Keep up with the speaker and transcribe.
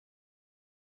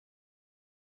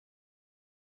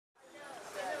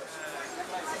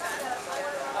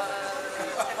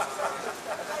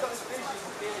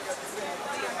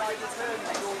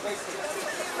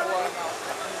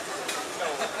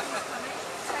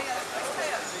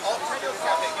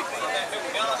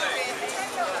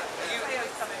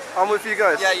I'm with you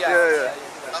guys. Yeah.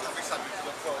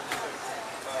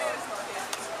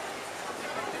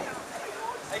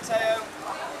 Hey Teo.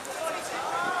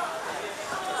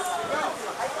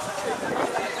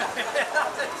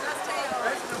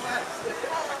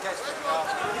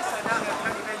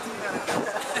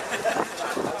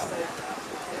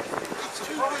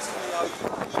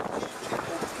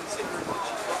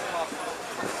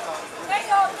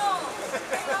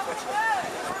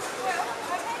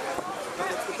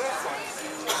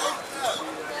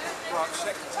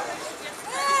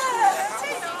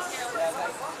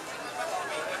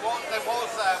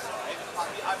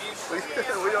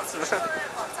 We got some.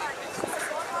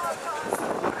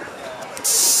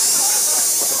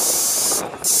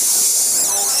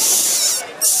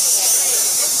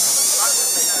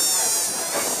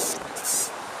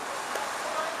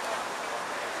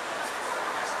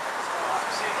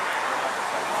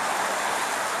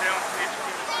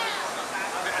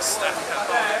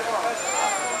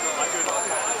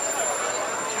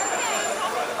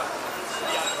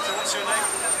 So what's your name?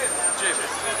 Jade.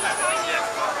 Yeah.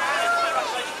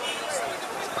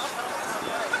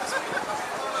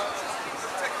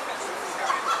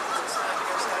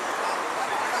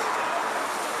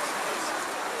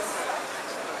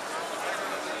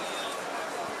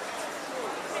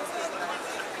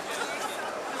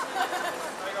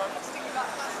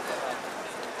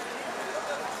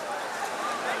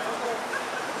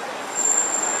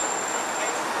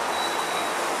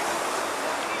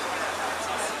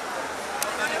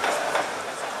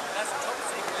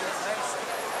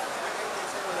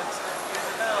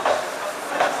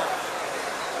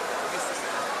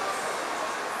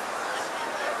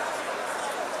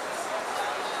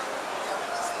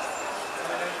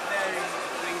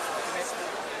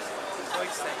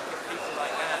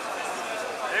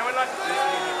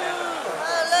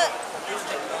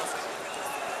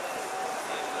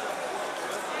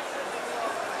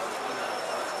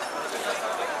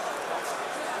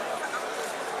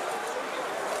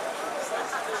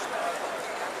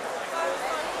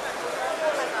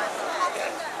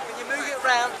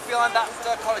 Behind that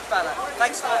college banner.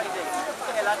 Thanks for what you did.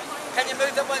 Here, lad. Can you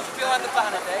move that one behind the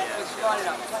banner there? It's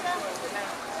lining up.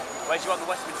 Where do you want the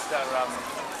Westminster?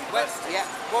 Yeah,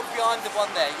 one behind the one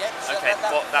there, yeah? So okay,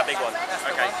 that big one. That's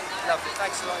okay. The one. Lovely,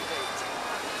 thanks a lot indeed.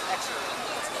 Excellent.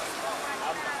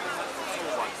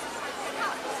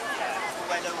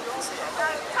 Where no one can see it.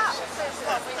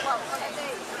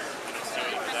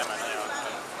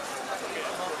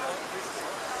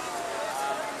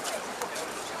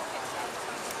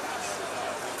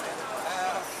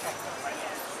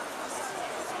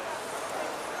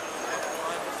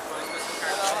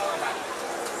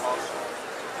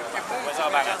 Where's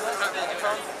our banner?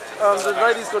 The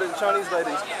lady's got it, the Chinese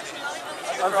lady.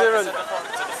 I'm Viren. To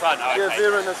the front, oh, okay. Yeah,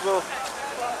 Viren as well.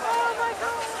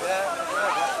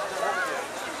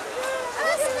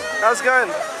 How's it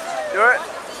going? You alright?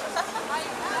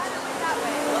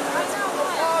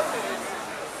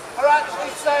 Are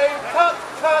actually saying cut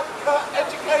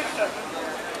education.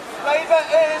 Labour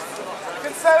is,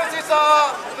 Conservatives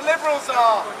are, the Liberals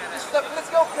are. This is the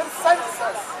political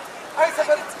consensus. It's a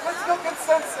political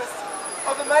consensus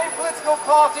of the main political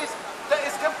parties that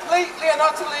is completely and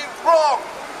utterly wrong.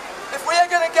 If we are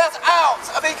going to get out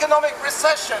of economic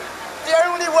recession, the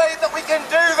only way that we can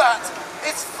do that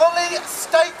is fully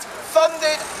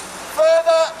state-funded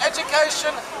further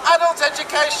education, adult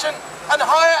education and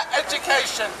higher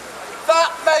education.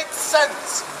 That makes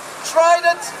sense.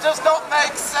 Trident does not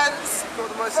make sense. Got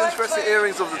the most interesting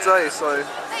earrings of the day, so.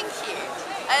 Thank you.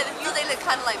 They look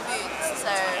kind of like boots, so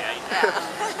yeah.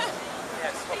 Yeah,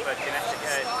 it's proper kinetic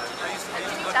aid.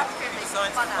 Jaskiran makes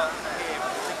fun out.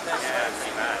 Yeah, it's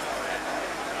pretty mad.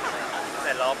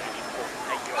 They're laughing.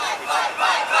 When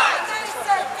they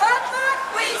say cut back,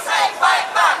 we say fight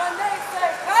back. When they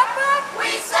say cut back,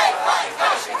 we say fight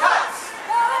back. Education cuts.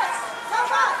 No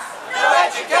cuts. No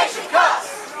education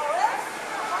cuts.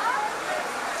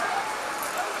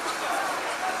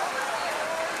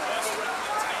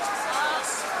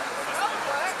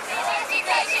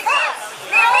 Education cuts.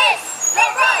 No is, no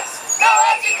rights, no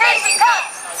education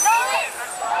cuts. No is.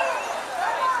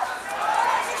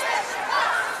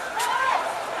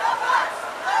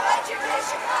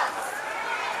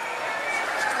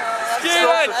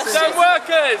 Students and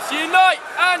workers, unite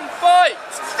and fight!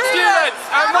 Students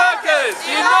and workers,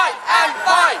 unite and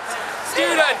fight!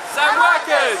 Students and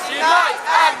workers, unite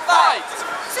and fight!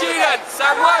 Students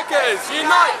and workers,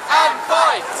 unite and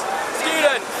fight!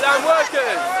 Students and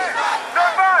workers! No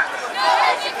vote! No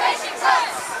education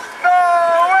cuts. No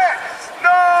ifs!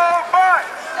 No buts!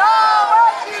 No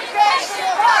education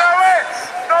cuts. No ifs!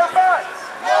 No buts!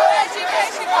 No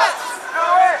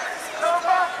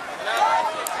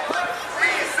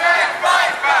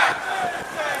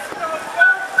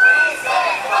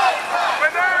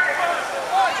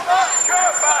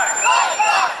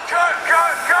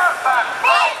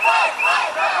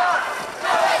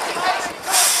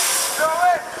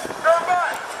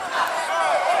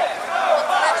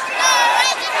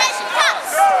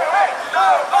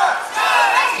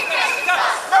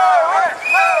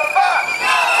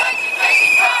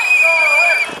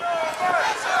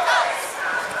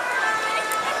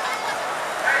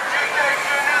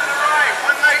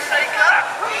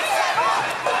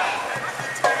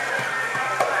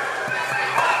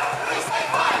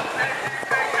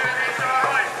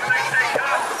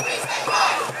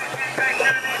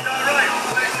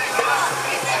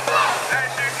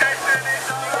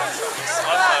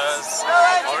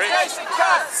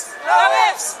cuts. No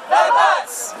ifs, no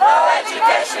buts. No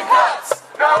education cuts.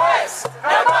 No ifs,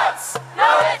 no buts. No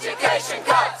education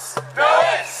cuts. No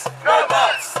ifs, no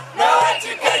buts. No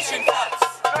education cuts.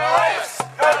 No ifs.